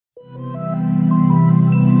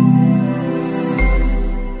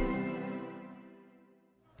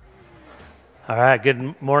All right,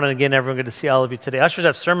 good morning again, everyone. Good to see all of you today. Ushers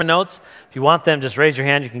have sermon notes. If you want them, just raise your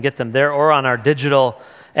hand. You can get them there or on our digital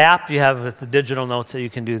app. You have the digital notes that you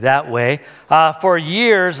can do that way. For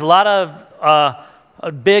years, a lot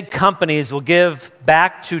of big companies will give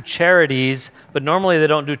back to charities, but normally they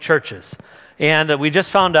don't do churches. And we just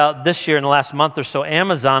found out this year, in the last month or so,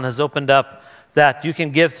 Amazon has opened up that you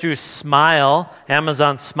can give through Smile,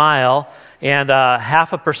 Amazon Smile, and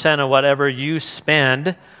 0.5% of whatever you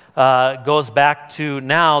spend goes back to,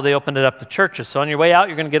 now they opened it up to churches. So on your way out,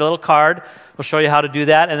 you're going to get a little card. We'll show you how to do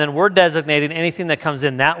that. And then we're designating anything that comes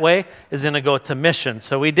in that way is going to go to mission.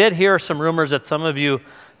 So we did hear some rumors that some of you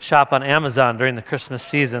shop on Amazon during the Christmas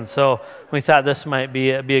season. So we thought this might be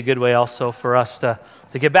a good way also for us to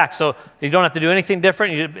get back. So you don't have to do anything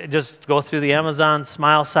different. You just go through the Amazon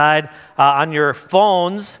Smile side. On your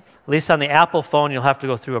phones, at least on the Apple phone, you'll have to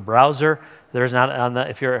go through a browser. There's not on the,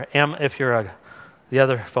 if you're the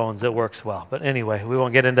other phones, it works well. But anyway, we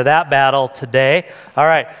won't get into that battle today. All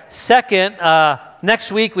right. Second,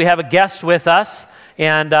 next week we have a guest with us.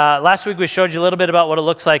 And last week we showed you a little bit about what it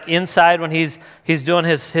looks like inside when he's doing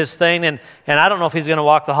his thing. And I don't know if he's going to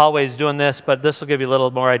walk the hallways doing this, but this will give you a little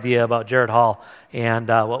more idea about Jared Hall and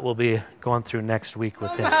what we'll be going through next week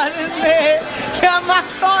with him. This man got my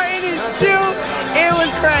car in his shoe. It was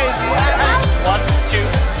crazy. 1, 2,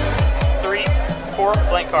 3, 4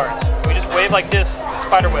 blank cards. We just wave like this,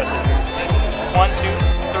 spider webs. See? 1, 2,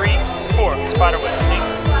 3, 4 spider webs. See?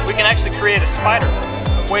 We can actually create a spider.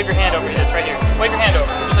 Wave your hand over this right here. Wave your hand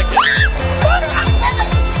over, just like this.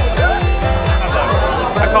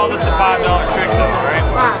 I call this the $5 trick though, right?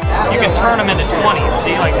 You can turn them into 20s.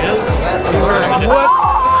 See, like this. Turn them into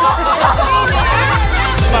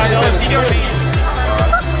 $5. See, you know what I mean?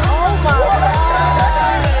 Oh my God.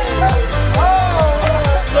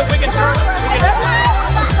 Look, we can turn them. We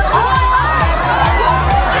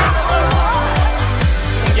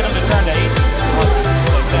can get them to turn to 8.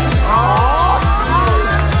 Like that.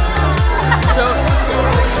 Show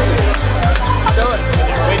it.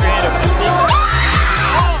 Wave your hand over there. See?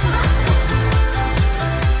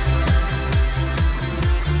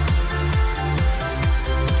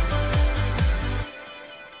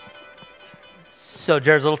 So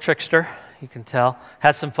Jared's a little trickster, you can tell.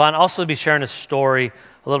 Has some fun. Also be sharing a story,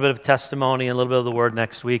 a little bit of testimony, and a little bit of the word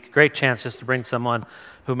next week. Great chance just to bring someone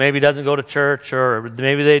who maybe doesn't go to church, or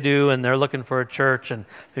maybe they do and they're looking for a church, and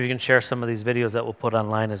maybe you can share some of these videos that we'll put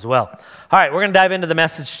online as well. All right, we're going to dive into the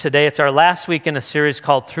message today. It's our last week in a series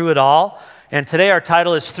called Through It All, and today our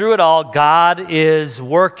title is Through It All, God is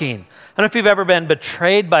Working. I don't know if you've ever been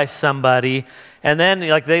betrayed by somebody, and then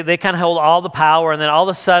like they kind of hold all the power, and then all of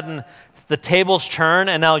a sudden the tables turn,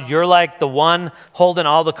 and now you're like the one holding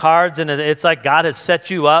all the cards, and it's like God has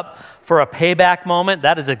set you up for a payback moment.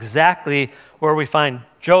 That is exactly where we find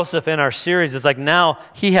Joseph in our series. It's like now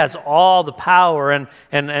he has all the power, and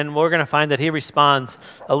we're going to find that he responds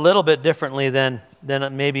a little bit differently than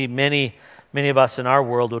maybe many of us in our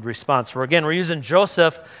world would respond. So again, we're using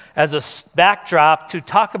Joseph as a backdrop to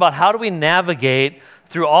talk about how do we navigate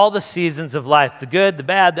through all the seasons of life, the good, the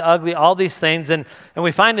bad, the ugly, all these things. And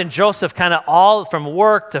we find in Joseph kind of all from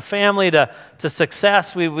work to family to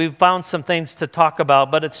success, we've found some things to talk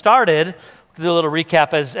about. But it started, to do a little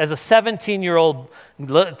recap, as a 17-year-old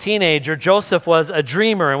teenager, Joseph was a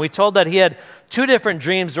dreamer. And we told that he had 2 different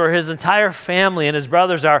dreams where his entire family and his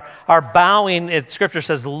brothers are bowing, Scripture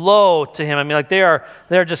says, low to him. I mean, like they're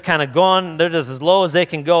just kind of going, they're just as low as they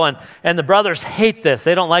can go. And the brothers hate this.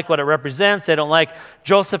 They don't like what it represents. They don't like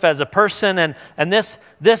Joseph as a person. And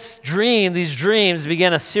these dreams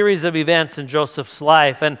begin a series of events in Joseph's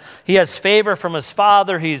life. And he has favor from his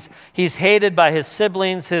father. He's hated by his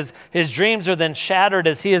siblings. His dreams are then shattered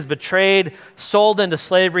as he is betrayed, sold into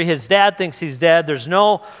slavery. His dad thinks he's dead. There's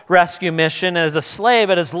no rescue mission. And as a slave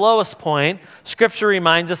at his lowest point, Scripture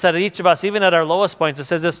reminds us that each of us, even at our lowest points, it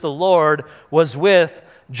says this: the Lord was with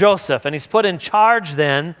Joseph. And he's put in charge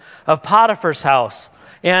then of Potiphar's house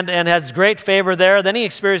and has great favor there. Then he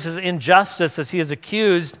experiences injustice as he is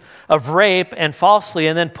accused of rape and falsely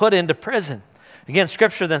and then put into prison. Again,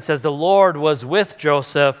 Scripture then says the Lord was with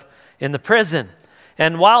Joseph in the prison.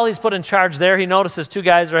 And while he's put in charge there, he notices 2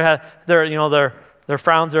 guys their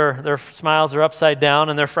smiles are upside down,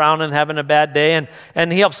 and they're frowning, having a bad day.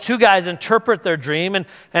 And he helps 2 guys interpret their dream.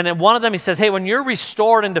 And in one of them, he says, hey, when you're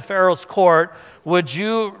restored into Pharaoh's court, would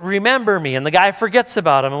you remember me? And the guy forgets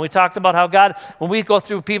about him. And we talked about how God, when we go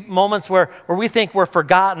through moments where we think we're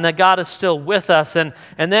forgotten, that God is still with us. And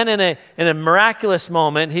then in a miraculous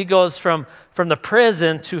moment, he goes from from the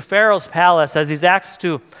prison to Pharaoh's palace as he's asked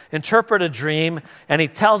to interpret a dream. And he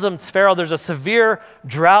tells him, Pharaoh, there's a severe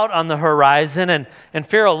drought on the horizon. And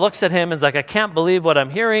Pharaoh looks at him and is like, I can't believe what I'm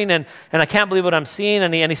hearing, and I can't believe what I'm seeing.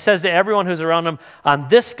 And he says to everyone who's around him, on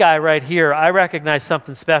this guy right here, I recognize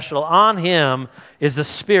something special. On him is the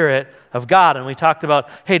Spirit of God. And we talked about,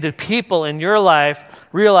 hey, did people in your life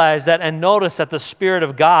realize that and notice that the Spirit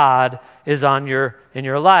of God is in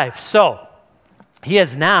your life? So he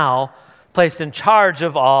is now placed in charge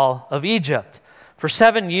of all of Egypt. For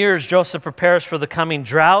 7 years, Joseph prepares for the coming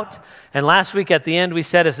drought. And last week at the end, we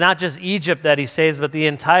said it's not just Egypt that he saves, but the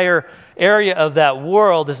entire area of that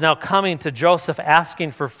world is now coming to Joseph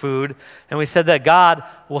asking for food. And we said that God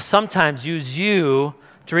will sometimes use you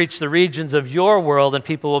to reach the regions of your world, and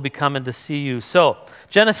people will be coming to see you. So,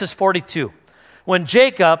 Genesis 42. When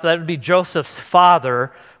Jacob, that would be Joseph's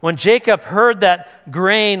father, when Jacob heard that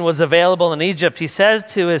grain was available in Egypt, he says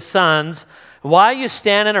to his sons, why are you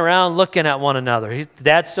standing around looking at one another?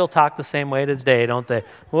 Dads still talk the same way today, don't they?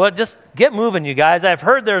 Well, just get moving, you guys. I've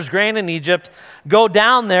heard there's grain in Egypt. Go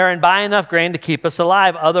down there and buy enough grain to keep us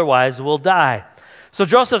alive. Otherwise, we'll die. So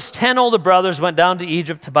Joseph's 10 older brothers went down to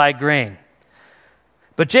Egypt to buy grain.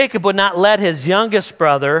 But Jacob would not let his youngest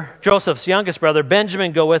brother, Joseph's youngest brother,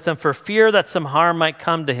 Benjamin, go with him for fear that some harm might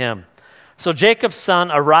come to him. So Jacob's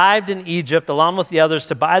son arrived in Egypt along with the others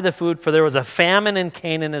to buy the food, for there was a famine in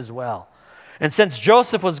Canaan as well. And since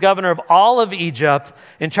Joseph was governor of all of Egypt,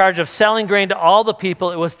 in charge of selling grain to all the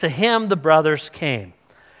people, it was to him the brothers came.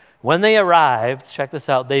 When they arrived, check this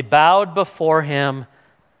out, they bowed before him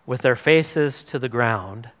with their faces to the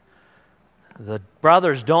ground. The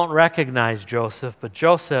brothers don't recognize Joseph, but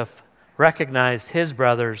Joseph recognized his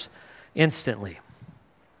brothers instantly.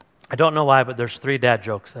 I don't know why, but there's 3 dad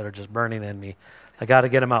jokes that are just burning in me. I got to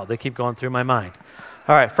get them out. They keep going through my mind.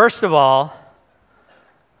 All right, first of all,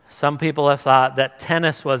 some people have thought that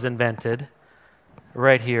tennis was invented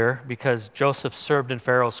right here because Joseph served in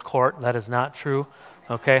Pharaoh's court. That is not true.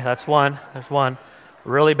 Okay, that's one. There's one.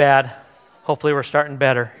 Really bad. Hopefully we're starting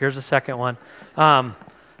better. Here's the second one.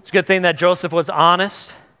 It's a good thing that Joseph was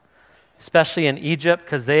honest, especially in Egypt,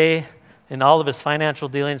 because in all of his financial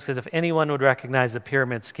dealings, because if anyone would recognize a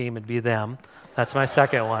pyramid scheme, it'd be them. That's my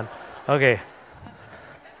second one. Okay.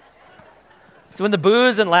 So when the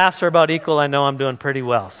boos and laughs are about equal, I know I'm doing pretty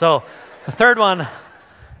well. So the third one,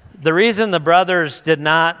 the reason the brothers did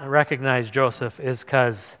not recognize Joseph is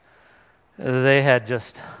because they had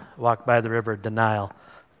just walked by the river of denial.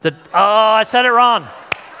 I said it wrong.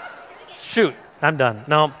 Shoot. I'm done.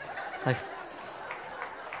 No.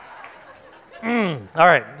 All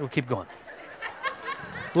right, we'll keep going.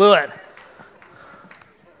 Blew it.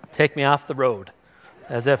 Take me off the road.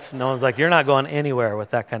 As if no one's like, you're not going anywhere with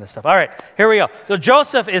that kind of stuff. All right, here we go. So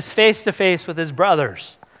Joseph is face to face with his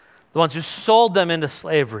brothers, the ones who sold them into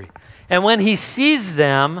slavery. And when he sees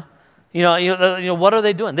them, what are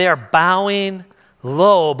they doing? They are bowing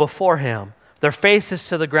low before him. Their faces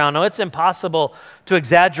to the ground. Now, it's impossible to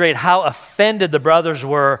exaggerate how offended the brothers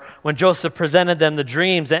were when Joseph presented them the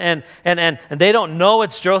dreams. And they don't know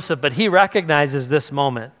it's Joseph, but he recognizes this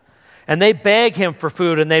moment. And they beg him for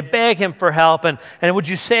food, and they beg him for help, and would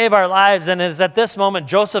you save our lives? And it's at this moment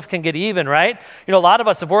Joseph can get even, right? A lot of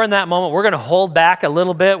us, if we're in that moment, we're going to hold back a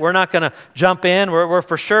little bit. We're not going to jump in. We're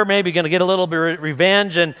for sure maybe going to get a little bit of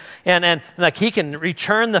revenge, and like he can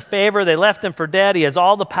return the favor. They left him for dead. He has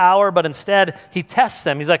all the power, but instead he tests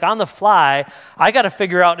them. He's like, on the fly, I got to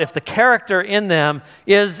figure out if the character in them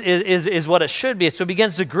is what it should be. So he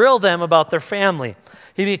begins to grill them about their family.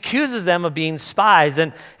 He accuses them of being spies.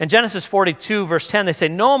 And in Genesis 42, verse 10, they say,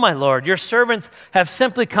 no, my Lord, your servants have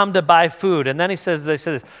simply come to buy food. And then they say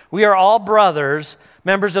this, we are all brothers,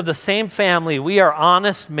 members of the same family. We are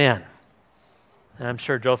honest men. And I'm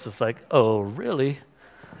sure Joseph's like, oh, really?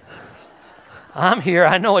 I'm here.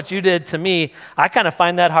 I know what you did to me. I kind of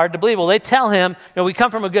find that hard to believe. Well, they tell him, we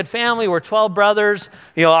come from a good family. We're 12 brothers.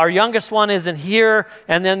 Our youngest one isn't here,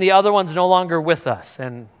 and then the other one's no longer with us.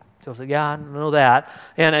 And Joseph's like, yeah, I know that.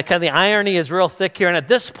 And kind of the irony is real thick here. And at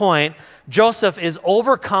this point, Joseph is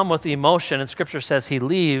overcome with the emotion, and Scripture says he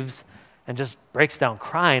leaves and just breaks down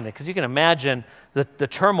crying, because you can imagine the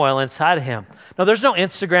turmoil inside of him. Now, there's no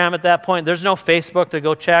Instagram at that point. There's no Facebook to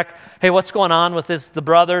go check, hey, what's going on with the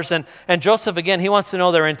brothers? And Joseph, again, he wants to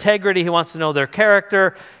know their integrity. He wants to know their character.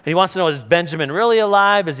 And he wants to know, is Benjamin really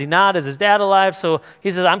alive? Is he not? Is his dad alive? So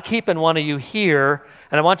he says, I'm keeping one of you here,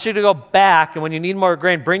 and I want you to go back, and when you need more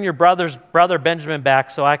grain, bring your brother Benjamin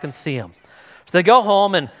back so I can see him. So they go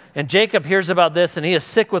home, and Jacob hears about this, and he is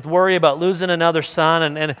sick with worry about losing another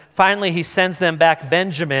son, and finally he sends them back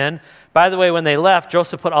Benjamin. By the way, when they left,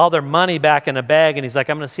 Joseph put all their money back in a bag, and he's like,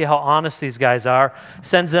 I'm going to see how honest these guys are.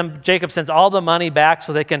 Jacob sends all the money back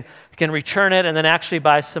so they can return it and then actually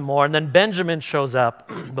buy some more. And then Benjamin shows up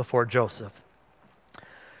before Joseph.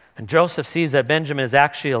 And Joseph sees that Benjamin is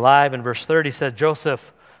actually alive. In verse 30 says,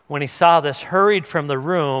 Joseph, when he saw this, hurried from the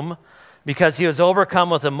room because he was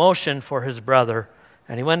overcome with emotion for his brother.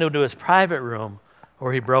 And he went into his private room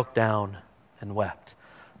where he broke down and wept.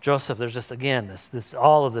 Joseph, there's just, again,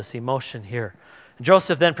 all of this emotion here. And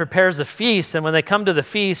Joseph then prepares a feast, and when they come to the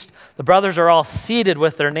feast, the brothers are all seated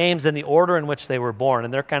with their names in the order in which they were born.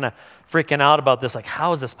 And they're kind of freaking out about this, like,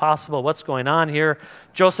 how is this possible? What's going on here?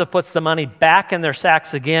 Joseph puts the money back in their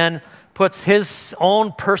sacks again, puts his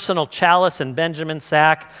own personal chalice in Benjamin's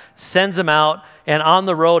sack, sends him out, and on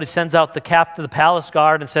the road he sends out the captain of the palace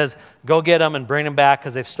guard and says, go get them and bring them back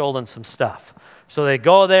because they've stolen some stuff. So they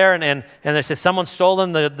go there and they say, someone's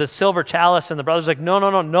stolen the silver chalice, and the brother's like,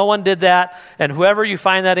 no one did that, and whoever you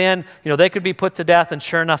find that in, they could be put to death, and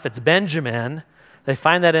sure enough, it's Benjamin. They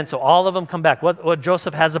find that in, so all of them come back. What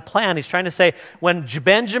Joseph has a plan. He's trying to say, when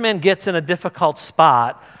Benjamin gets in a difficult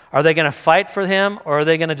spot, are they going to fight for him, or are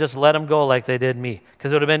they going to just let him go like they did me?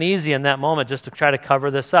 Because it would have been easy in that moment just to try to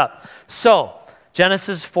cover this up. So,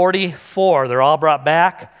 Genesis 44, they're all brought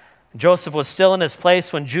back. Joseph was still in his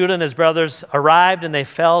place when Judah and his brothers arrived, and they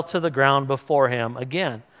fell to the ground before him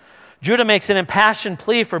again. Judah makes an impassioned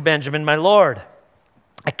plea for Benjamin, my lord,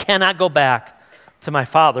 I cannot go back to my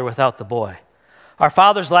father without the boy. Our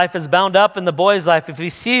father's life is bound up in the boy's life. If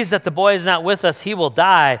he sees that the boy is not with us, he will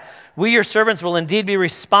die. We, your servants, will indeed be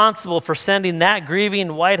responsible for sending that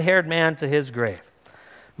grieving, white-haired man to his grave.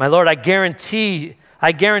 My lord, I guaranteed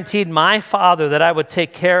my father that I would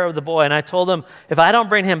take care of the boy, and I told him, if I don't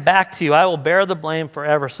bring him back to you, I will bear the blame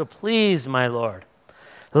forever. So please, my lord,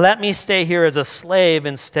 let me stay here as a slave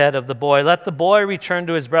instead of the boy. Let the boy return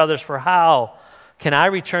to his brothers, for how can I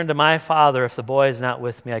return to my father if the boy is not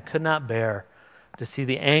with me? I could not bear to see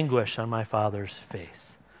the anguish on my father's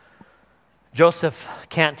face. Joseph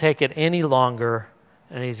can't take it any longer,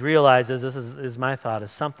 and he realizes, this is my thought,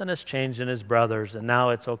 is something has changed in his brothers, and now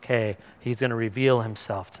it's okay. He's going to reveal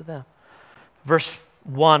himself to them. Verse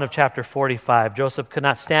 1 of chapter 45, Joseph could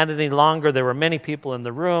not stand it any longer. There were many people in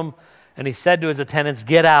the room, and he said to his attendants,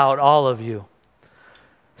 get out, all of you.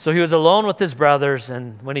 So he was alone with his brothers,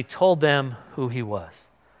 and when he told them who he was,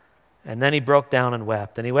 and then he broke down and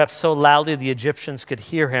wept. And he wept so loudly the Egyptians could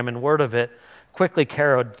hear him, and word of it quickly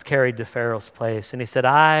carried to Pharaoh's place. And he said,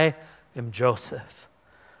 I am Joseph.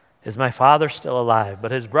 Is my father still alive? But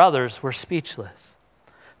his brothers were speechless.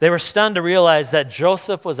 They were stunned to realize that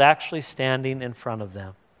Joseph was actually standing in front of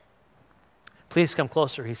them. Please come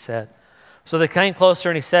closer, he said. So they came closer,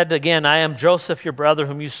 and he said again, I am Joseph, your brother,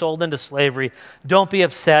 whom you sold into slavery. Don't be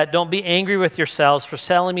upset. Don't be angry with yourselves for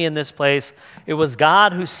selling me in this place. It was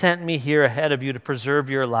God who sent me here ahead of you to preserve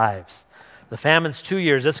your lives. The famine's 2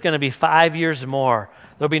 years. It's going to be 5 years more.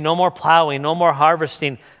 There'll be no more plowing, no more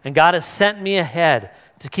harvesting. And God has sent me ahead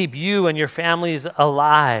to keep you and your families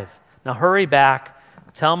alive. Now hurry back.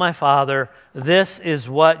 Tell my father, this is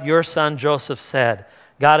what your son Joseph said.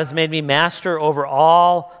 God has made me master over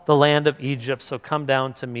all the land of Egypt, so come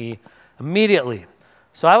down to me immediately.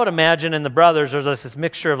 So I would imagine in the brothers, there's this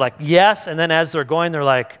mixture of like, yes, and then as they're going, they're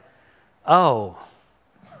like, oh,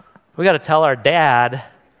 we got to tell our dad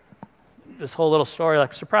this whole little story,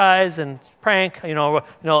 like surprise and prank, they're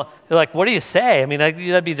like, what do you say? I mean,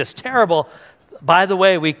 that'd be just terrible. By the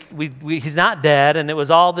way, he's not dead, and it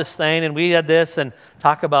was all this thing, and we had this, and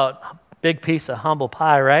talk about a big piece of humble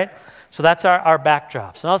pie, right? So that's our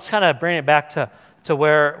backdrop. So now let's kind of bring it back to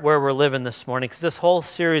where we're living this morning, because this whole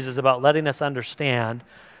series is about letting us understand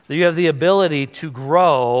that you have the ability to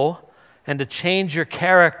grow and to change your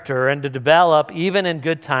character and to develop even in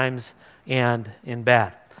good times and in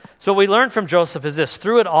bad. So what we learned from Joseph is this: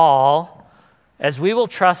 through it all, as we will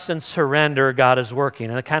trust and surrender, God is working.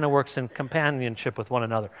 And it kind of works in companionship with one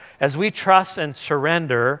another. As we trust and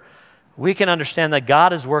surrender, we can understand that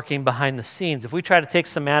God is working behind the scenes. If we try to take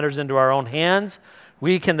some matters into our own hands,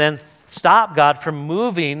 we can then stop God from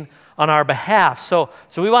moving on our behalf. So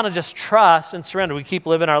we want to just trust and surrender. We keep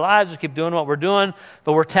living our lives, we keep doing what we're doing,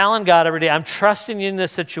 but we're telling God every day, I'm trusting you in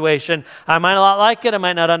this situation. I might not like it, I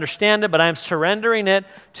might not understand it, but I'm surrendering it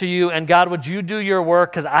to you, and God, would you do your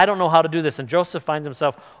work, because I don't know how to do this. And Joseph finds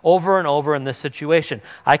himself over and over in this situation.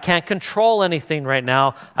 I can't control anything right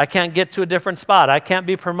now. I can't get to a different spot. I can't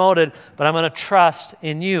be promoted, but I'm going to trust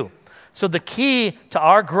in you. So the key to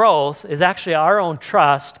our growth is actually our own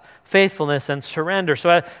trust faithfulness and surrender.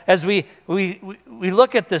 So as we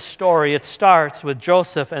look at this story, it starts with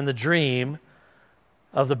Joseph and the dream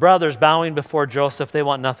of the brothers bowing before Joseph. They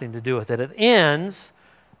want nothing to do with it. It ends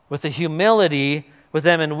with the humility with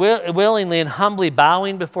them and willingly and humbly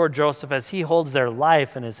bowing before Joseph as he holds their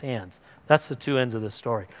life in his hands. That's the two ends of the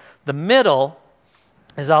story. The middle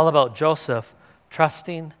is all about Joseph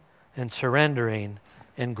trusting and surrendering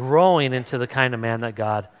and growing into the kind of man that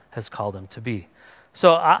God has called him to be.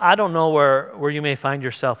 So I don't know where you may find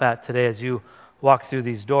yourself at today as you walk through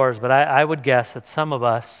these doors, but I would guess that some of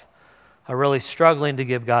us are really struggling to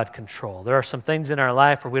give God control. There are some things in our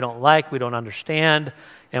life where we don't like, we don't understand,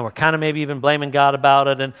 and we're kind of maybe even blaming God about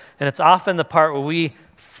it. And it's often the part where we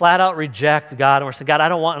flat out reject God and we're saying, God, I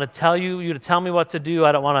don't want to tell you to tell me what to do.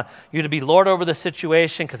 I don't want you to be Lord over the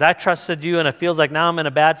situation because I trusted you and it feels like now I'm in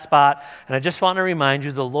a bad spot. And I just want to remind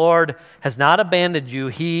you the Lord has not abandoned you.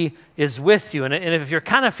 He is with you. And if you're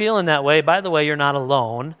kind of feeling that way, by the way, you're not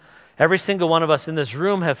alone. Every single one of us in this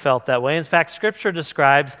room have felt that way. In fact, Scripture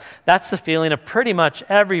describes that's the feeling of pretty much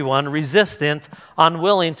everyone resistant,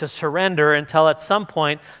 unwilling to surrender until at some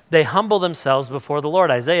point they humble themselves before the Lord.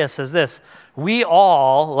 Isaiah says this, we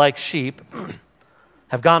all, like sheep,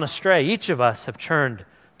 have gone astray. Each of us have turned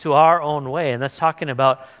to our own way. And that's talking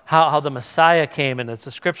about how the Messiah came, and it's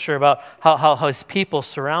a scripture about how his people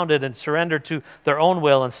surrounded and surrendered to their own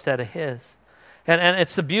will instead of his. And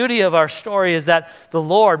it's the beauty of our story is that the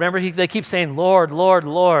Lord, remember they keep saying, Lord, Lord,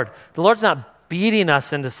 Lord. The Lord's not beating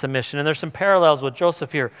us into submission. And there's some parallels with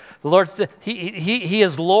Joseph here. The Lord, he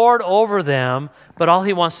is Lord over them, but all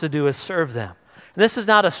he wants to do is serve them. And this is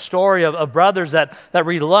not a story of brothers that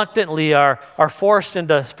reluctantly are forced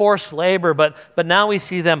into forced labor, but now we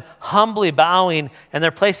see them humbly bowing, and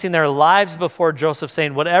they're placing their lives before Joseph,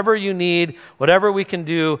 saying, whatever you need, whatever we can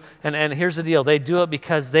do. And here's the deal. They do it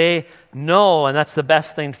because they know, and that's the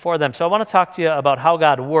best thing for them. So I want to talk to you about how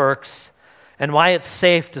God works and why it's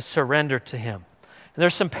safe to surrender to him. And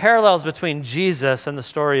there's some parallels between Jesus and the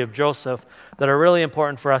story of Joseph that are really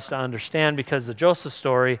important for us to understand, because the Joseph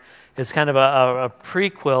story is kind of a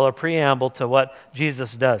prequel, a preamble to what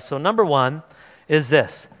Jesus does. So number one is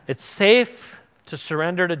this. It's safe to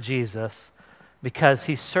surrender to Jesus because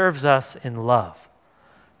he serves us in love.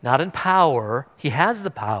 Not in power. He has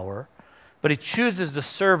the power, but he chooses to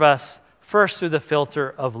serve us first through the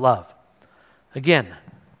filter of love. Again,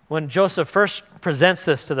 when Joseph first presents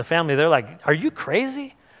this to the family, they're like, are you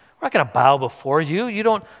crazy? We're not going to bow before you.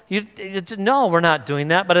 No, we're not doing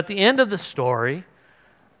that. But at the end of the story,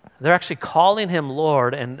 they're actually calling him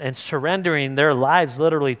Lord and surrendering their lives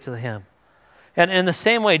literally to him. And in the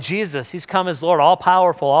same way, Jesus, he's come as Lord,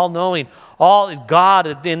 all-powerful, all-knowing, all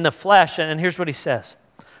God in the flesh. And here's what he says.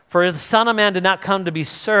 For the Son of Man did not come to be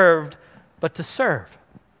served, but to serve,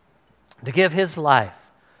 to give his life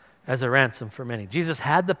as a ransom for many. Jesus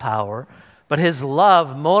had the power, but his love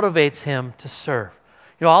motivates him to serve.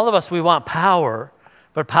 You know, all of us, we want power,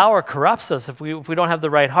 but power corrupts us if we don't have the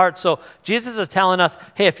right heart. So Jesus is telling us,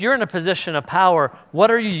 hey, if you're in a position of power,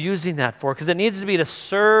 what are you using that for? Because it needs to be to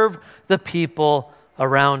serve the people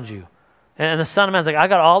around you. And the Son of Man's like, I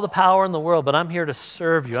got all the power in the world, but I'm here to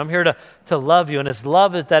serve you. I'm here to love you. And it's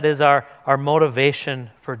love that is our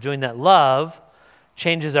motivation for doing that. Love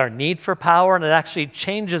changes our need for power, and it actually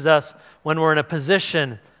changes us when we're in a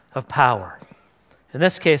position of power. In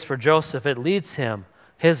this case, for Joseph, it leads him,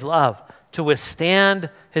 his love, to withstand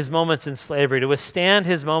his moments in slavery, to withstand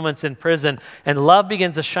his moments in prison. And love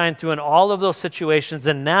begins to shine through in all of those situations.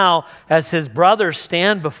 And now, as his brothers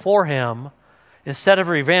stand before him, instead of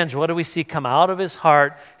revenge, what do we see come out of his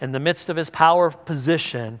heart in the midst of his power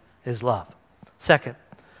position is love. Second,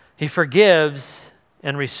 he forgives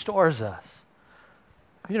and restores us.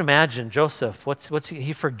 You can imagine Joseph,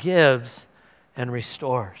 he forgives and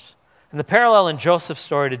restores. And the parallel in Joseph's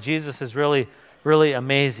story to Jesus is really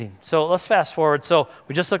amazing. So let's fast forward. So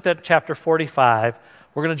we just looked at chapter 45.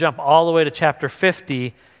 We're going to jump all the way to chapter 50.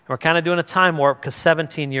 And we're kind of doing a time warp because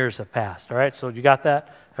 17 years have passed. All right, so you got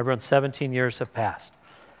that? Everyone, 17 years have passed.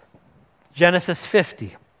 Genesis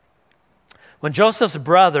 50. When Joseph's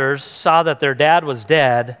brothers saw that their dad was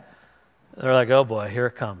dead, they're like, oh boy, here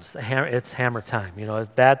it comes. It's hammer time. You know,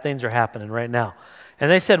 bad things are happening right now. And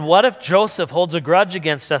they said, what if Joseph holds a grudge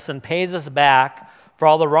against us and pays us back for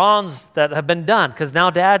all the wrongs that have been done? Because now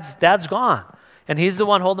dad's gone, and he's the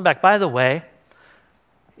one holding back. By the way,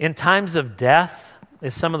 in times of death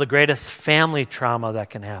is some of the greatest family trauma that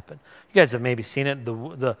can happen. You guys have maybe seen it.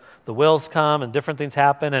 The wills come and different things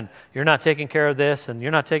happen, and you're not taking care of this, and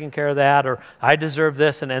you're not taking care of that, or I deserve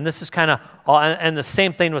this, and this is kind of all. And the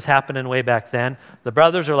same thing was happening way back then. The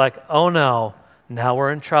brothers are like, oh no, Now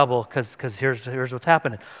we're in trouble because here's what's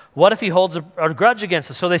happening. What if he holds a grudge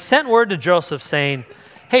against us? So they sent word to Joseph saying,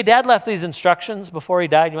 hey, Dad left these instructions before he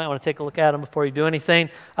died. You might want to take a look at them before you do anything.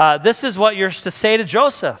 This is what you're to say to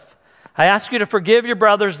Joseph. I ask you to forgive your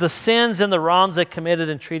brothers the sins and the wrongs they committed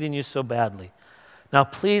in treating you so badly. Now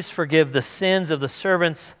please forgive the sins of the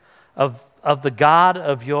servants of the God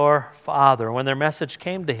of your father. When their message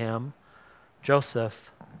came to him,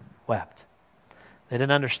 Joseph wept. They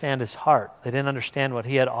didn't understand his heart. They didn't understand what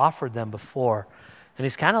he had offered them before. And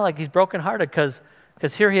he's kind of like, he's brokenhearted because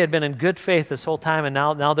here he had been in good faith this whole time, and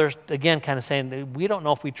now they're again kind of saying, we don't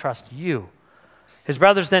know if we trust you. His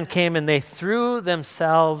brothers then came and they threw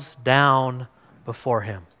themselves down before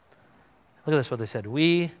him. Look at this, what they said.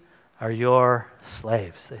 We are your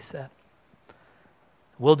slaves, they said.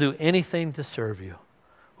 We'll do anything to serve you.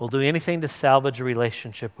 We'll do anything to salvage a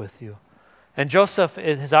relationship with you. And Joseph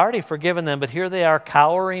has already forgiven them, but here they are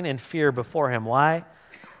cowering in fear before him. Why?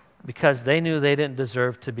 Because they knew they didn't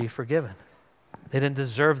deserve to be forgiven. They didn't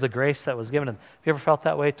deserve the grace that was given them. Have you ever felt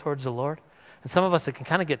that way towards the Lord? And some of us, it can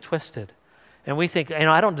kind of get twisted. And we think,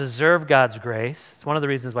 I don't deserve God's grace. It's one of the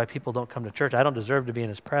reasons why people don't come to church. I don't deserve to be in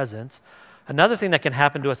his presence. Another thing that can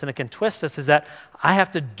happen to us, and it can twist us, is that I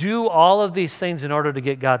have to do all of these things in order to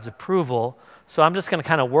get God's approval. So I'm just going to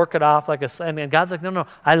kind of work it off like and God's like, no,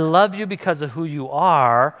 I love you because of who you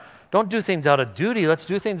are. Don't do things out of duty. Let's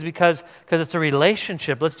do things because it's a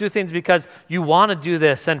relationship. Let's do things because you want to do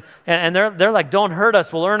this. And they're like, don't hurt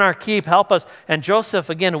us. We'll earn our keep. Help us. And Joseph,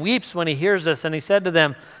 again, weeps when he hears this. And he said to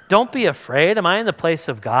them, don't be afraid. Am I in the place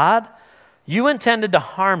of God? You intended to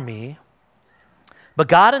harm me, but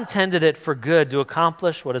God intended it for good to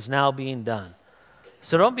accomplish what is now being done.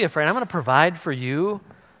 So don't be afraid. I'm going to provide for you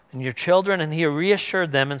and your children. And he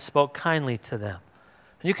reassured them and spoke kindly to them.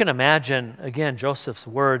 And you can imagine, again, Joseph's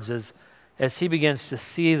words as he begins to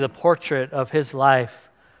see the portrait of his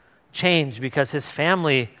life change, because his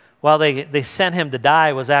family, while they sent him to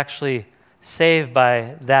die, was actually saved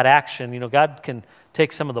by that action. God can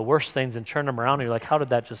take some of the worst things and turn them around, and you're like, how did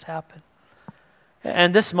that just happen?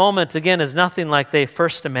 And this moment, again, is nothing like they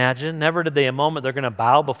first imagined. Never did they a moment they're going to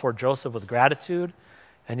bow before Joseph with gratitude,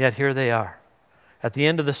 and yet here they are. At the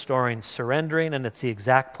end of the story, surrendering, and it's the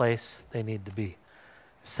exact place they need to be.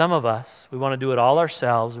 Some of us, we want to do it all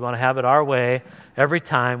ourselves. We want to have it our way every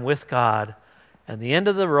time with God. And the end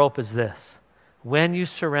of the rope is this. When you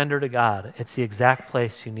surrender to God, it's the exact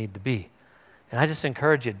place you need to be. And I just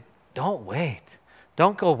encourage you, don't wait.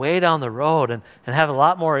 Don't go way down the road and have a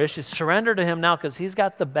lot more issues. Surrender to him now, because he's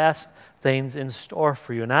got the best things in store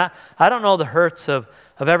for you. And I don't know the hurts of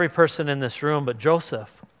every person in this room, but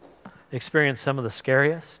Joseph experienced some of the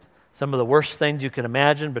scariest, some of the worst things you can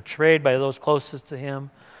imagine, betrayed by those closest to him,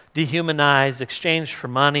 dehumanized, exchanged for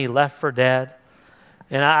money, left for dead.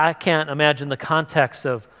 And I can't imagine the context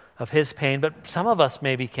of his pain, but some of us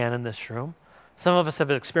maybe can in this room. Some of us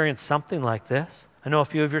have experienced something like this. I know a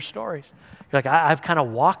few of your stories. You're like, I've kind of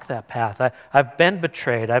walked that path. I've been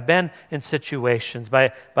betrayed. I've been in situations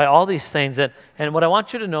by all these things. And what I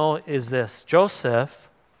want you to know is this. Joseph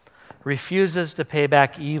refuses to pay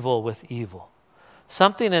back evil with evil.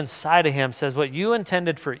 Something inside of him says, what you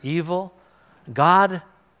intended for evil, God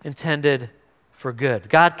intended for good.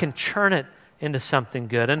 God can churn it into something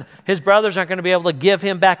good. And his brothers aren't going to be able to give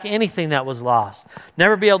him back anything that was lost.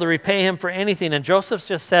 Never be able to repay him for anything. And Joseph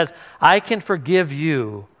just says, I can forgive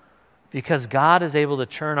you because God is able to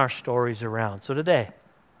churn our stories around. So today,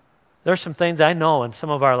 there's some things I know in some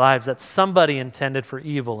of our lives that somebody intended for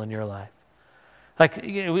evil in your life.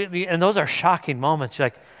 And those are shocking moments. You're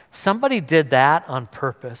like, somebody did that on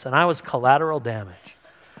purpose, and I was collateral damage.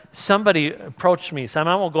 Somebody approached me. I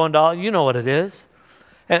won't go into all, you know what it is.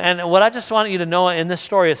 And what I just want you to know in this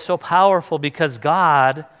story is so powerful, because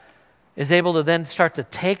God is able to then start to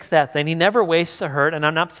take that thing. He never wastes a hurt, and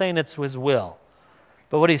I'm not saying it's his will.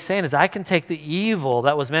 But what he's saying is, I can take the evil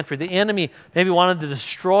that was meant for you. The enemy maybe wanted to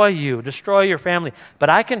destroy you, destroy your family, but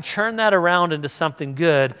I can turn that around into something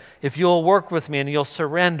good if you'll work with me and you'll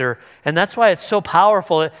surrender. And that's why it's so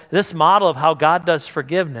powerful. This model of how God does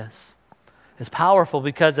forgiveness is powerful,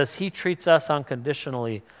 because as he treats us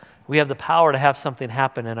unconditionally, we have the power to have something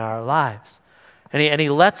happen in our lives. And he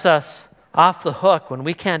lets us off the hook when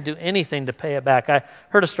we can't do anything to pay it back. I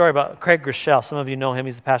heard a story about Craig Groeschel. Some of you know him.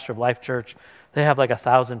 He's the pastor of Life Church. They have like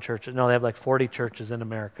 1,000 churches. No, they have like 40 churches in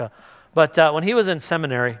America. But when he was in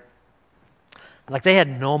seminary, like they had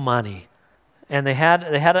no money. And they had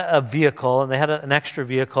a vehicle, and they had an extra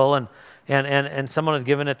vehicle, and someone had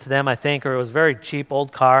given it to them, I think, or it was a very cheap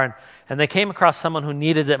old car. And they came across someone who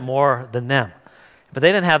needed it more than them. But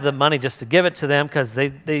they didn't have the money just to give it to them, because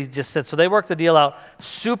they just said, so they worked the deal out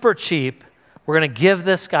super cheap We're going to give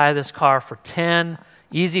this guy this car for 10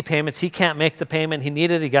 easy payments. He can't make the payment. He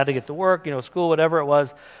needed it. He got to get to work, school, whatever it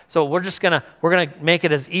was. So we're going to make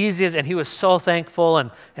it as easy as, and he was so thankful,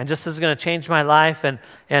 and just this is going to change my life.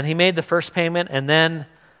 And he made the first payment, and then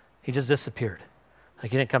he just disappeared.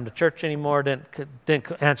 Like, he didn't come to church anymore,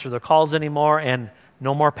 didn't answer their calls anymore, and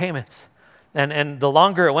no more payments. And the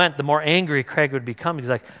longer it went, the more angry Craig would become. He's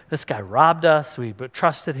like, this guy robbed us. We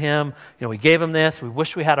trusted him. We gave him this. We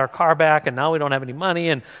wish we had our car back, and now we don't have any money,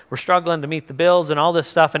 and we're struggling to meet the bills and all this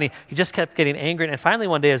stuff. And he just kept getting angry. And finally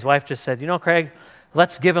one day his wife just said, Craig,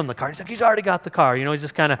 let's give him the car. He's like, he's already got the car. He's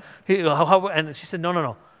just kind of, and she said,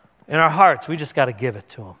 no. In our hearts, we just got to give it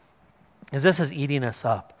to him. Because this is eating us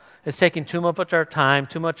up. It's taking too much of our time,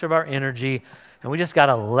 too much of our energy, and we just got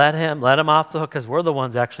to let him off the hook, because we're the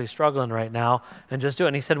ones actually struggling right now, and just do it.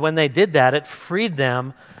 And he said when they did that, it freed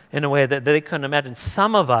them in a way that they couldn't imagine.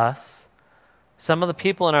 Some of us, some of the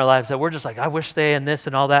people in our lives that we're just like, I wish they and this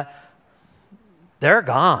and all that, they're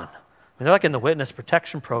gone. They're like in the witness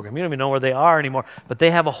protection program. You don't even know where they are anymore, but they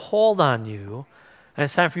have a hold on you, and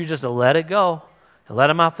it's time for you just to let it go and let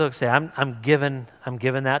them off the hook. Say, I'm giving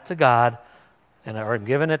that to God, or I'm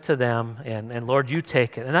giving it to them, and Lord, you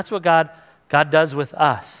take it. And that's what God does with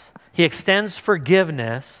us. He extends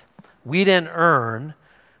forgiveness we didn't earn.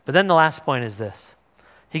 But then the last point is this.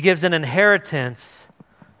 He gives an inheritance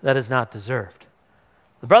that is not deserved.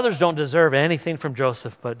 The brothers don't deserve anything from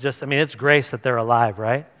Joseph, but it's grace that they're alive,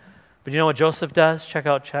 right? But you know what Joseph does? Check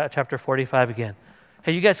out chapter 45 again.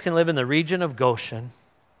 Hey, you guys can live in the region of Goshen,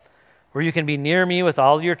 where you can be near me with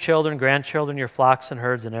all your children, grandchildren, your flocks and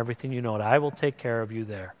herds, and everything you know. And I will take care of you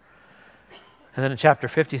there. And then in chapter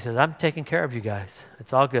 50 he says, I'm taking care of you guys.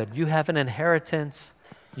 It's all good. You have an inheritance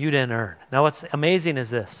you didn't earn. Now what's amazing is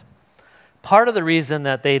this. Part of the reason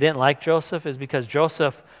that they didn't like Joseph is because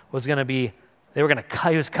Joseph was going to be, he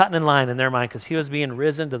was cutting in line in their mind, because he was being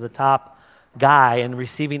risen to the top guy and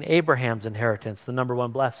receiving Abraham's inheritance, the number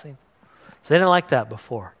one blessing. So they didn't like that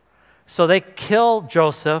before. So they kill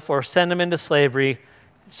Joseph or send him into slavery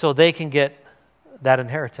so they can get that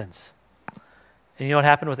inheritance. And you know what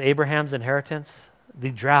happened with Abraham's inheritance?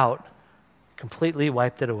 The drought completely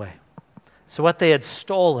wiped it away. So what they had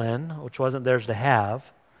stolen, which wasn't theirs to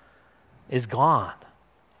have, is gone.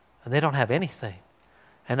 And they don't have anything.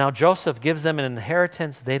 And now Joseph gives them an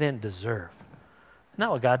inheritance they didn't deserve. Isn't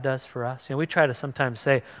that what God does for us? We try to sometimes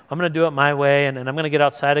say, I'm going to do it my way, and I'm going to get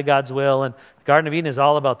outside of God's will. And the Garden of Eden is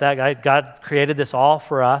all about that. God created this all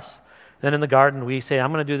for us. Then in the garden, we say,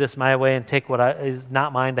 I'm going to do this my way and take what is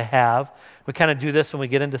not mine to have. We kind of do this when we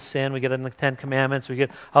get into sin. We get into the 10 Commandments. We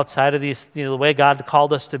get outside of these, the way God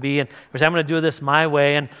called us to be. And we say, I'm going to do this my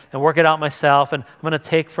way and work it out myself. And I'm going to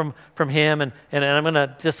take from him. And I'm going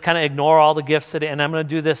to just kind of ignore all the gifts today. And I'm going to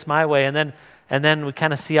do this my way. And then we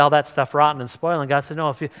kind of see all that stuff rotten and spoiling. God said,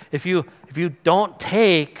 no, if you don't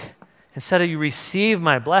take, instead of you receive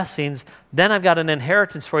my blessings, then I've got an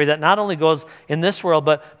inheritance for you that not only goes in this world,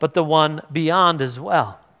 but the one beyond as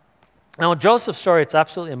well. Now, in Joseph's story, it's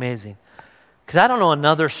absolutely amazing. Because I don't know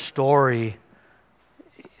another story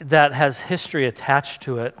that has history attached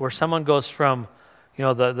to it where someone goes from,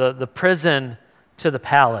 the prison to the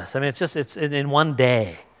palace. It's in one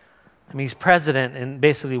day. He's president in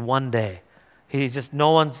basically one day. He's just,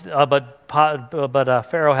 no one's, but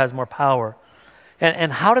Pharaoh has more power.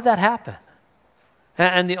 And how did that happen?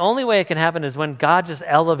 And the only way it can happen is when God just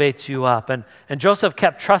elevates you up. And Joseph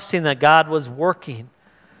kept trusting that God was working.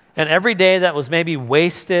 And every day that was maybe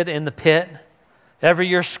wasted in the pit, every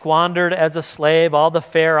year squandered as a slave, all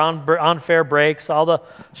the unfair breaks, all the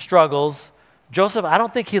struggles, Joseph, I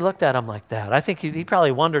don't think he looked at him like that. I think he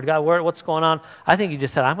probably wondered, God, what's going on? I think he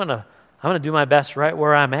just said, I'm gonna do my best right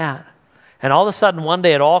where I'm at. And all of a sudden, one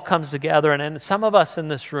day it all comes together. And some of us in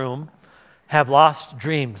this room have lost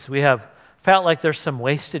dreams. We have felt like there's some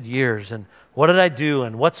wasted years. And what did I do?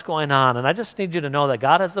 And what's going on? And I just need you to know that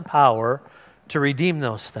God has the power to redeem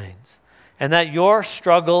those things. And that your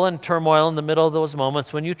struggle and turmoil in the middle of those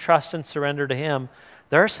moments, when you trust and surrender to Him,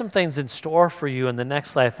 there are some things in store for you in the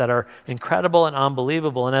next life that are incredible and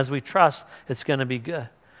unbelievable. And as we trust, it's going to be good.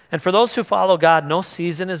 And for those who follow God, no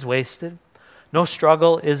season is wasted. No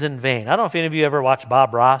struggle is in vain. I don't know if any of you ever watched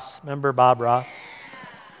Bob Ross. Remember Bob Ross?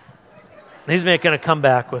 He's making a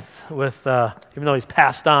comeback with even though he's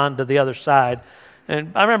passed on to the other side.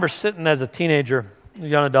 And I remember sitting as a teenager, a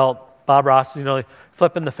young adult, Bob Ross,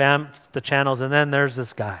 flipping the channels, and then there's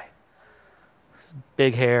this guy.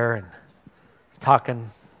 Big hair and talking,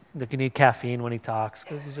 like you need caffeine when he talks,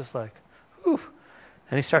 because he's just like, whew.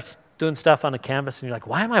 And he starts doing stuff on the canvas and you're like,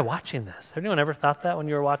 why am I watching this? Have anyone ever thought that when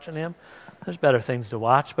you were watching him? There's better things to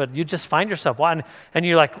watch, but you just find yourself watching, and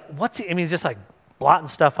you're like, he's just like blotting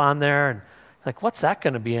stuff on there, and like, what's that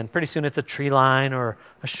going to be? And pretty soon it's a tree line or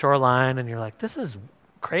a shoreline, and you're like, this is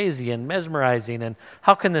crazy and mesmerizing, and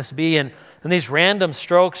how can this be? And these random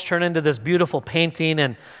strokes turn into this beautiful painting,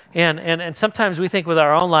 and sometimes we think with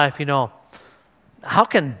our own life, how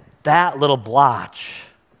can that little blotch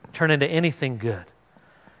turn into anything good?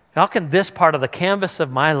 How can this part of the canvas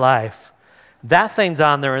of my life, that thing's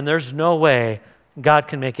on there, and there's no way God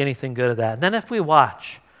can make anything good of that? And then if we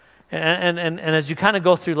watch, and as you kind of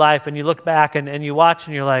go through life and you look back and you watch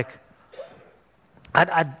and you're like,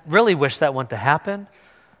 I really wish that went to happen,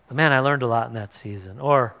 but man, I learned a lot in that season.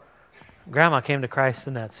 Or Grandma came to Christ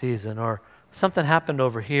in that season, or something happened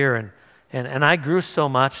over here, and I grew so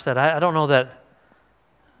much that I don't know that,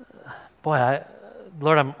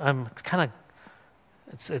 Lord, I'm kind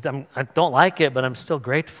of, I don't like it, but I'm still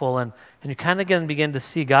grateful. And you kind of begin to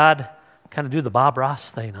see God kind of do the Bob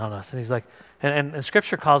Ross thing on us. And he's like, and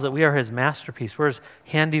Scripture calls it, we are his masterpiece. We're his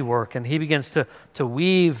handiwork. And he begins to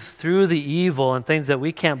weave through the evil and things that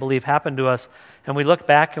we can't believe happen to us. And we look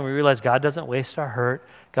back and we realize God doesn't waste our hurt.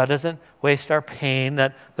 God doesn't waste our pain,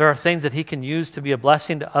 that there are things that he can use to be a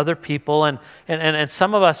blessing to other people. And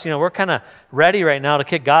some of us, we're kind of ready right now to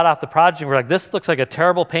kick God off the project. We're like, this looks like a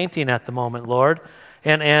terrible painting at the moment, Lord.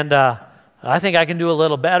 And I think I can do a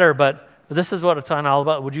little better, but this is what it's all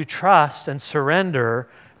about. Would you trust and surrender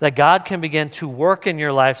that God can begin to work in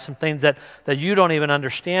your life some things that you don't even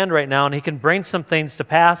understand right now, and he can bring some things to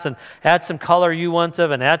pass and add some color you want of,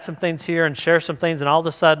 and add some things here and share some things, and all of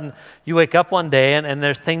a sudden you wake up one day and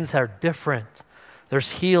there's things that are different. There's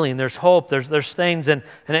healing, there's hope, there's things, and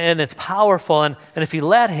it's powerful. And if you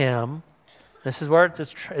let him, this is where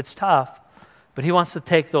it's tough, but he wants to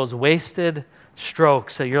take those wasted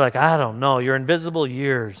strokes that you're like, I don't know, your invisible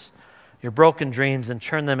years, your broken dreams, and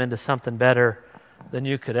turn them into something better than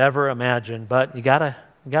you could ever imagine. But you gotta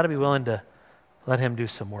be willing to let him do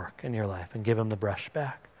some work in your life and give him the brush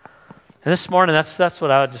back. And this morning, that's what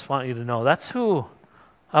I just want you to know. That's who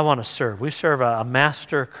I want to serve. We serve a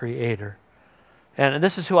master creator. And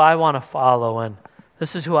this is who I want to follow, and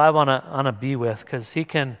this is who I want to be with, because he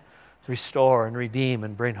can restore and redeem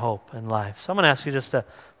and bring hope and life. So I'm going to ask you just to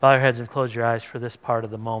bow your heads and close your eyes for this part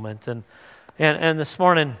of the moment. And this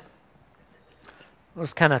morning, I'll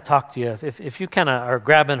just kind of talk to you. If you kind of are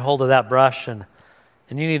grabbing hold of that brush and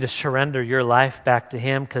you need to surrender your life back to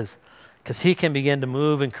him, because he can begin to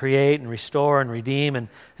move and create and restore and redeem and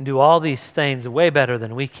do all these things way better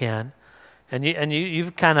than we can. And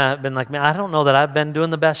you've kind of been like, man, I don't know that I've been doing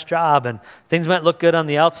the best job, and things might look good on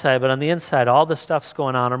the outside, but on the inside, all this stuff's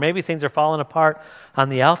going on, or maybe things are falling apart on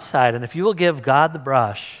the outside. And if you will give God the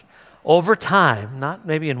brush over time, not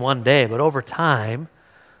maybe in one day, but over time,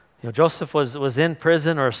 Joseph was in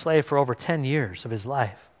prison or a slave for over 10 years of his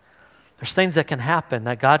life. There's things that can happen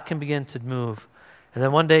that God can begin to move. And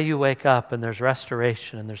then one day you wake up and there's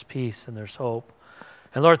restoration and there's peace and there's hope.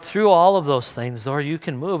 And Lord, through all of those things, Lord, you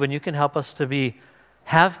can move and you can help us to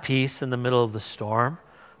have peace in the middle of the storm,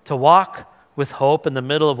 to walk with hope in the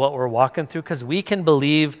middle of what we're walking through, because we can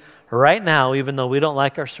believe right now, even though we don't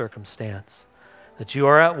like our circumstance, that you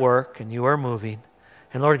are at work and you are moving.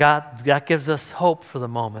 And Lord God, that gives us hope for the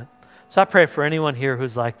moment. So I pray for anyone here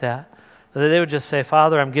who's like that they would just say,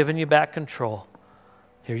 Father, I'm giving you back control.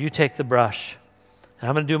 Here, you take the brush. And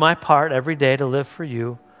I'm going to do my part every day to live for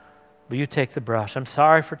you, but you take the brush. I'm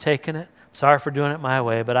sorry for taking it. I'm sorry for doing it my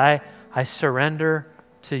way, but I surrender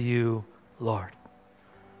to you, Lord.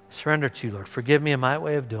 Surrender to you, Lord. Forgive me in my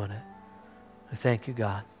way of doing it. I thank you,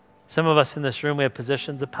 God. Some of us in this room, we have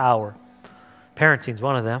positions of power. Parenting is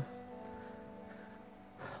one of them.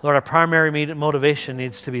 Lord, our primary motivation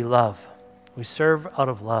needs to be love. We serve out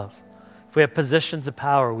of love. If we have positions of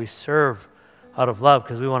power, we serve out of love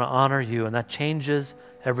because we want to honor you, and that changes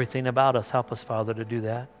everything about us. Help us, Father, to do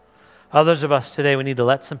that. Others of us today, we need to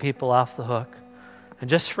let some people off the hook. And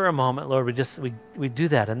just for a moment, Lord, we do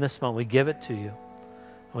that in this moment. We give it to you.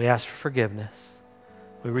 We ask for forgiveness.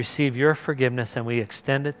 We receive your forgiveness and we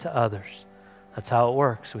extend it to others. That's how it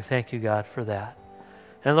works. We thank you, God, for that.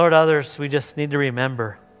 And Lord, others, we just need to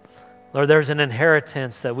remember, Lord, there's an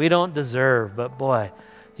inheritance that we don't deserve, but boy,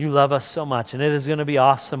 you love us so much, and it is going to be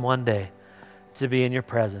awesome one day to be in your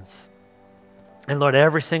presence. And Lord,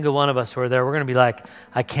 every single one of us who are there, we're going to be like,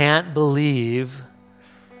 I can't believe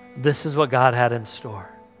this is what God had in store.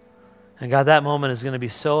 And God, that moment is going to be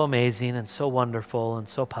so amazing and so wonderful and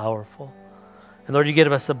so powerful. And Lord, you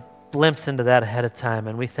give us a glimpse into that ahead of time,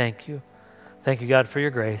 and we thank you. Thank you, God, for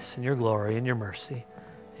your grace and your glory and your mercy.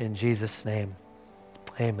 In Jesus' name,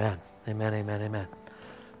 amen. Amen, amen, amen.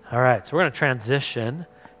 All right, so we're going to transition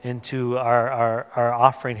into our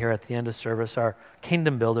offering here at the end of service, our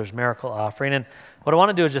Kingdom Builders Miracle Offering. And what I want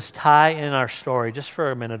to do is just tie in our story just for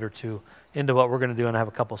a minute or two into what we're going to do, and I have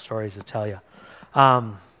a couple stories to tell you.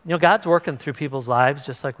 God's working through people's lives,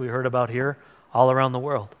 just like we heard about here, all around the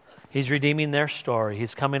world. He's redeeming their story.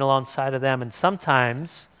 He's coming alongside of them, and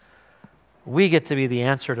sometimes we get to be the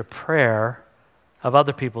answer to prayer of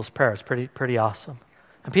other people's prayers. Pretty awesome.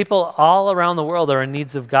 And people all around the world are in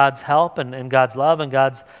needs of God's help and God's love and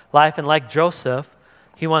God's life. And like Joseph,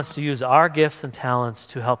 he wants to use our gifts and talents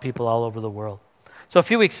to help people all over the world. So a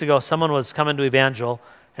few weeks ago, someone was coming to Evangel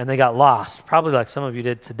and they got lost, probably like some of you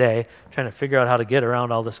did today, trying to figure out how to get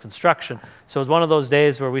around all this construction. So it was one of those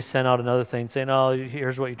days where we sent out another thing saying, oh,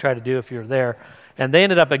 here's what you try to do if you're there. And they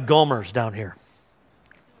ended up at Gomer's down here.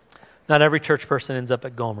 Not every church person ends up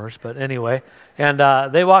at Gomer's, but anyway. And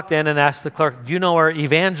they walked in and asked the clerk, do you know where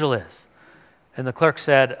Evangel is? And the clerk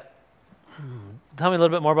said, tell me a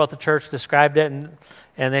little bit more about the church, described it,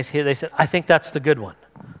 and they said, I think that's the good one.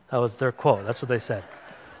 That was their quote. That's what they said.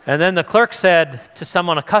 And then the clerk said to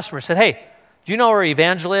someone, a customer, said, hey, do you know where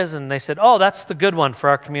Evangel is? And they said, oh, that's the good one for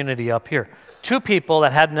our community up here. Two people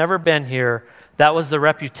that had never been here, that was the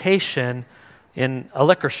reputation in a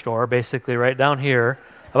liquor store, basically, right down here,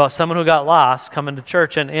 about someone who got lost coming to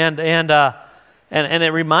church. And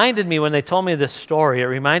it reminded me, when they told me this story, it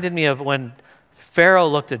reminded me of when Pharaoh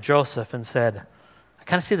looked at Joseph and said, I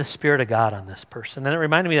kind of see the Spirit of God on this person. And it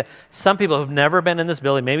reminded me that some people who've never been in this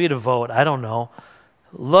building, maybe to vote, I don't know,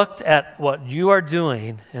 looked at what you are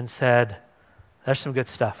doing and said, there's some good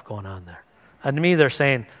stuff going on there. And to me, they're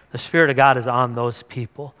saying the Spirit of God is on those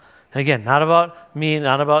people. And again, not about me,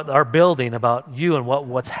 not about our building, about you and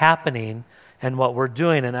what's happening and what we're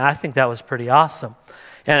doing. And I think that was pretty awesome.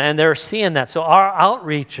 And they're seeing that. So our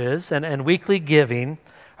outreaches and weekly giving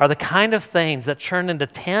are the kind of things that turn into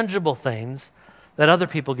tangible things that other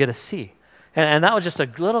people get to see. And that was just a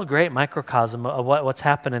little great microcosm of what's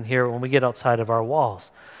happening here when we get outside of our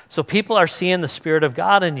walls. So people are seeing the Spirit of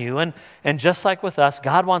God in you. And just like with us,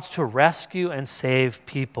 God wants to rescue and save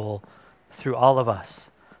people through all of us,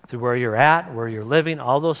 through where you're at, where you're living,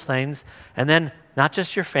 all those things. And then not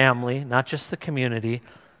just your family, not just the community,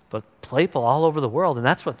 but people all over the world. And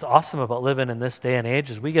that's what's awesome about living in this day and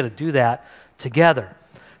age, is we get to do that together.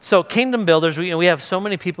 So Kingdom Builders, we have so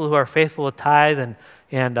many people who are faithful with tithe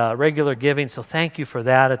and regular giving. So thank you for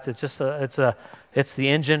that. It's the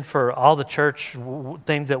engine for all the church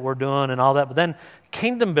things that we're doing and all that. But then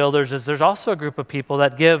Kingdom Builders there's also a group of people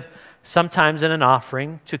that give sometimes in an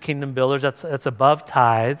offering to Kingdom Builders that's above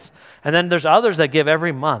tithes. And then there's others that give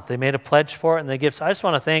every month. They made a pledge for it and they give. So I just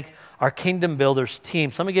want to thank our Kingdom Builders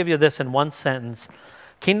team. So let me give you this in one sentence.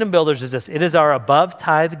 Kingdom Builders is this. It is our above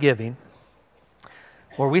tithe giving,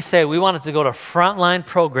 where we say we want it to go to frontline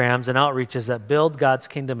programs and outreaches that build God's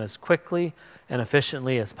kingdom as quickly and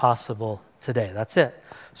efficiently as possible today. That's it.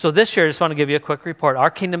 So this year, I just want to give you a quick report. Our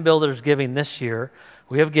Kingdom Builders giving this year,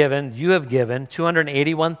 you have given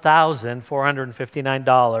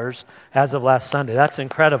 $281,459 as of last Sunday. That's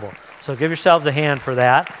incredible. So give yourselves a hand for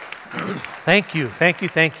that. Thank you.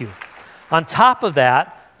 On top of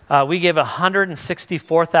that, we gave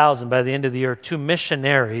 $164,000 by the end of the year to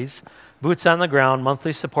missionaries, boots on the ground,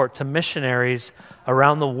 monthly support to missionaries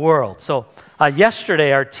around the world. So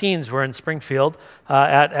yesterday, our teens were in Springfield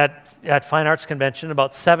at Fine Arts Convention.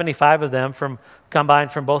 About 75 of them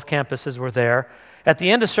combined from both campuses were there. At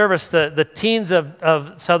the end of service, the teens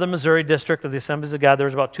of Southern Missouri District of the Assemblies of God, there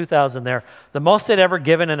was about 2,000 there. The most they'd ever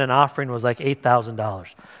given in an offering was like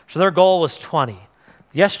 $8,000. So their goal was 20.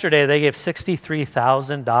 Yesterday, they gave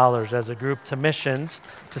 $63,000 as a group to missions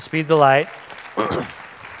to Speed the Light.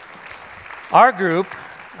 Our group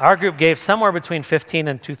gave somewhere between $1,500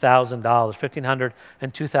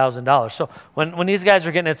 and $2,000. So when these guys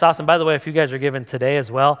are getting, it's awesome. By the way, if you guys are giving today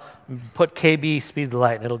as well, put KB Speed the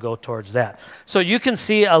Light and it'll go towards that. So you can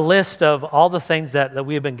see a list of all the things that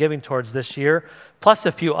we have been giving towards this year, plus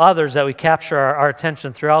a few others that we capture our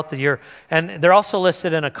attention throughout the year. And they're also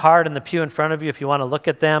listed in a card in the pew in front of you if you want to look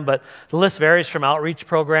at them. But the list varies from outreach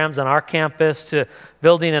programs on our campus to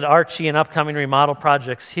building at Archie and upcoming remodel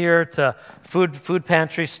projects here to food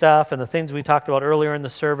pantry stuff and the things we talked about earlier in the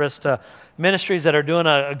service to ministries that are doing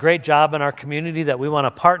a great job in our community that we want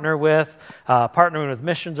to partner with, partnering with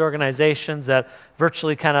missions organizations that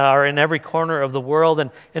virtually kind of are in every corner of the world.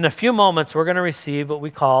 And in a few moments, we're going to receive what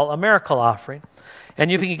we call a miracle offering. And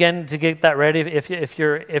you can begin to get that ready if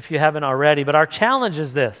you haven't already. But our challenge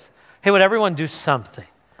is this. Hey, would everyone do something?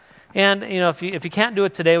 And if you can't do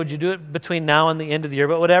it today, would you do it between now and the end of the year?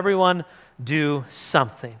 But would everyone do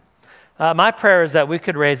something? My prayer is that we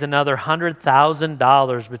could raise another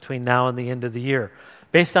 $100,000 between now and the end of the year.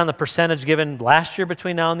 Based on the percentage given last year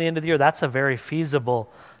between now and the end of the year, that's a very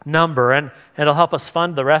feasible number, and it'll help us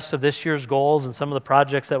fund the rest of this year's goals and some of the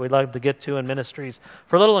projects that we'd like to get to in ministries.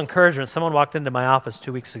 For a little encouragement, someone walked into my office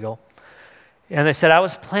 2 weeks ago, and they said, I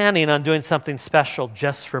was planning on doing something special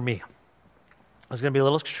just for me. It was going to be a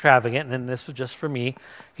little extravagant, and this was just for me.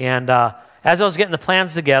 And as I was getting the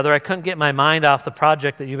plans together, I couldn't get my mind off the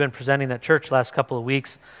project that you've been presenting at church the last couple of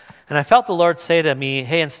weeks. And I felt the Lord say to me,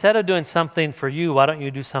 hey, instead of doing something for you, why don't you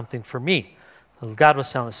do something for me? God was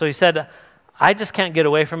telling me. So he said, I just can't get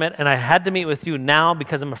away from it, and I had to meet with you now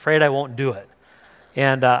because I'm afraid I won't do it.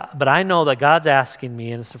 And but I know that God's asking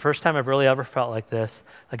me, and it's the first time I've really ever felt like this,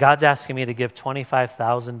 that God's asking me to give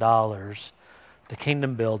 $25,000 to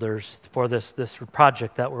Kingdom Builders for this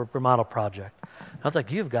project, that remodel project. I was like,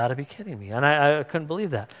 you've got to be kidding me. And I couldn't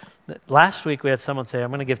believe that. Last week we had someone say, I'm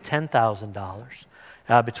going to give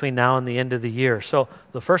 $10,000 between now and the end of the year. So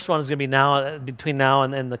the first one is going to be now, between now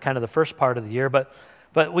and the kind of the first part of the year. But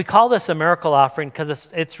we call this a miracle offering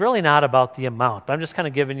because it's really not about the amount. I'm just kind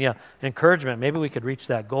of giving you encouragement. Maybe we could reach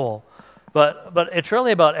that goal. But it's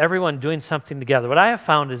really about everyone doing something together. What I have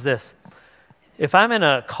found is this. If I'm in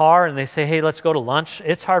a car and they say, hey, let's go to lunch,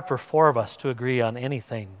 it's hard for 4 of us to agree on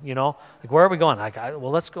anything, you know? Like, where are we going? Well,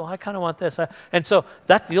 let's go. I kind of want this. And so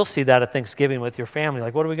you'll see that at Thanksgiving with your family.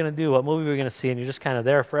 Like, what are we going to do? What movie are we going to see? And you're just kind of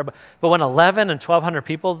there forever. But when 11 and 1,200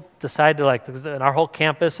 people decide to, like, in our whole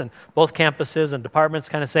campus and both campuses and departments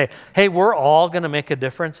kind of say, hey, we're all going to make a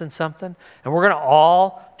difference in something, and we're going to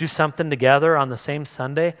all do something together on the same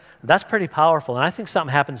Sunday, that's pretty powerful. And I think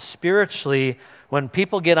something happens spiritually when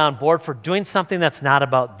people get on board for doing something that's not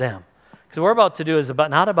about them. Because what we're about to do is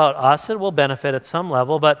not about us. It will benefit at some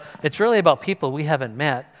level, but it's really about people we haven't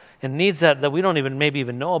met and needs that we don't maybe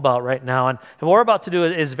even know about right now. And what we're about to do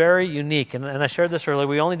is very unique. And I shared this earlier.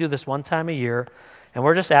 We only do this one time a year, and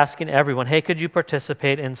we're just asking everyone, hey, could you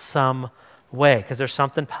participate in some way? Because there's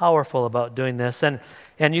something powerful about doing this. And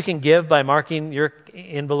you can give by marking your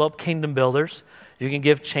envelope Kingdom Builders. You can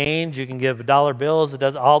give change. You can give dollar bills. It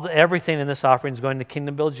does everything in this offering is going to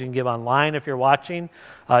Kingdom Builders. You can give online if you're watching.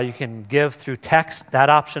 You can give through text, that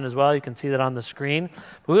option as well. You can see that on the screen.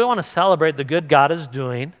 But we want to celebrate the good God is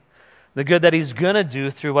doing, the good that he's going to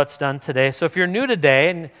do through what's done today. So if you're new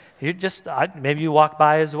today and you maybe you walk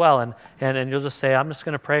by as well and you'll just say, I'm just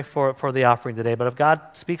going to pray for the offering today. But if God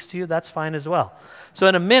speaks to you, that's fine as well. So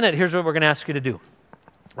in a minute, here's what we're going to ask you to do.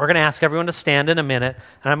 We're going to ask everyone to stand in a minute,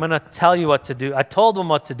 and I'm going to tell you what to do. I told them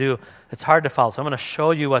what to do. It's hard to follow, so I'm going to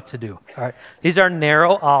show you what to do. All right. These are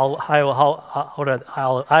narrow aisleways.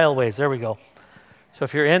 There we go. So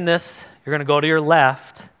if you're in this, you're going to go to your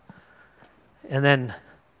left, and then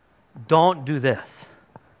don't do this.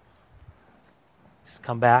 Just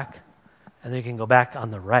come back, and then you can go back on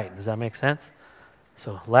the right. Does that make sense?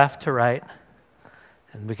 So left to right,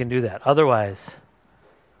 and we can do that. Otherwise,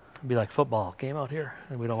 it'd be like football game out here,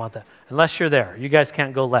 and we don't want that. Unless you're there. You guys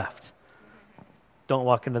can't go left. Don't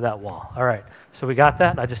walk into that wall. All right, so we got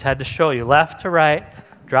that. I just had to show you. Left to right,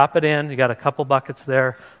 drop it in. You got a couple buckets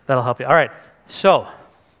there. That'll help you. All right, so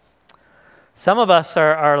some of us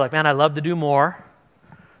are like, man, I'd love to do more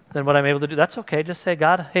than what I'm able to do. That's okay. Just say,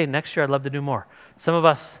 God, hey, next year I'd love to do more. Some of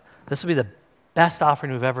us, this will be the best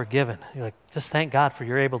offering we've ever given. You're like, just thank God for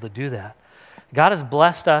you're able to do that. God has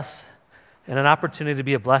blessed us and an opportunity to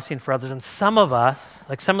be a blessing for others. And some of us,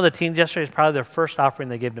 like some of the teens yesterday, is probably their first offering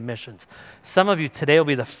they gave to missions. Some of you today will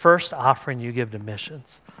be the first offering you give to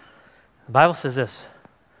missions. The Bible says this,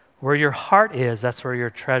 where your heart is, that's where your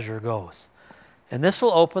treasure goes. And this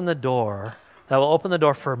will open the door,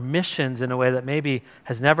 for missions in a way that maybe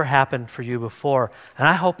has never happened for you before. And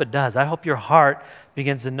I hope it does. I hope your heart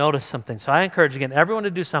begins to notice something. So I encourage, again, everyone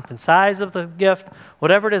to do something. Size of the gift,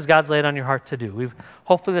 whatever it is God's laid on your heart to do.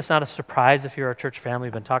 Hopefully that's not a surprise if you're our church family.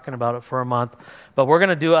 We've been talking about it for a month. But we're going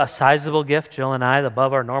to do a sizable gift, Jill and I,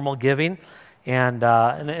 above our normal giving. And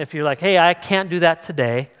if you're like, hey, I can't do that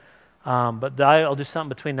today, but I'll do something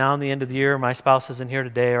between now and the end of the year. My spouse isn't here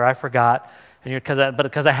today, or I forgot.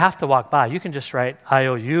 Because I have to walk by. You can just write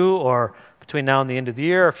IOU or between now and the end of the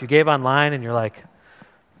year. Or if you gave online and you're like,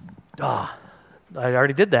 I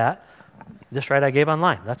already did that, just write I gave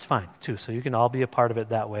online. That's fine too. So you can all be a part of it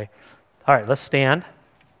that way. All right, let's stand.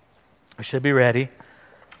 We should be ready.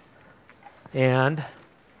 And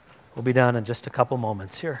we'll be done in just a couple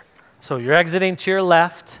moments here. So you're exiting to your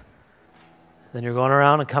left, then you're going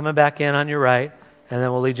around and coming back in on your right, and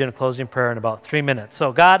then we'll lead you in a closing prayer in about 3 minutes.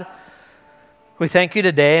 So God, we thank you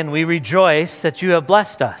today, and we rejoice that you have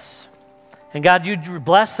blessed us. And God, you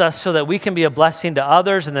bless us so that we can be a blessing to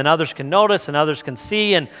others, and then others can notice and others can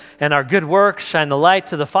see, and our good works shine the light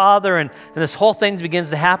to the Father, and this whole thing begins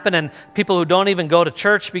to happen, and people who don't even go to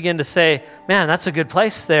church begin to say, man, that's a good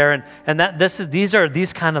place there. And these are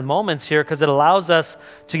these kind of moments here because it allows us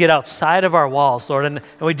to get outside of our walls, Lord. And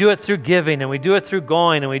we do it through giving, and we do it through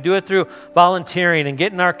going, and we do it through volunteering and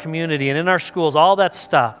getting our community and in our schools, all that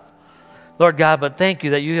stuff. Lord God, but thank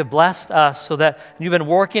you that you have blessed us so that you've been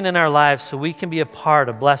working in our lives so we can be a part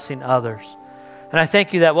of blessing others. And I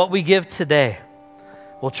thank you that what we give today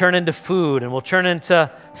will turn into food and will turn into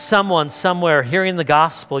someone somewhere hearing the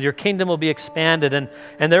gospel. Your kingdom will be expanded, and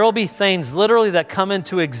there will be things literally that come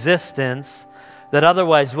into existence that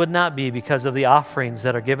otherwise would not be because of the offerings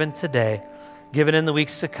that are given today, given in the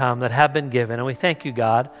weeks to come, that have been given. And we thank you,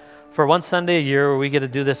 God, for one Sunday a year where we get to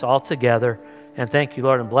do this all together. And thank you,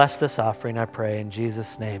 Lord, and bless this offering, I pray, in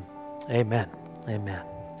Jesus' name. Amen. Amen.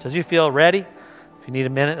 So as you feel ready, if you need a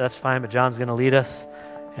minute, that's fine, but John's going to lead us,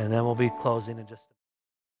 and then we'll be closing in just a minute.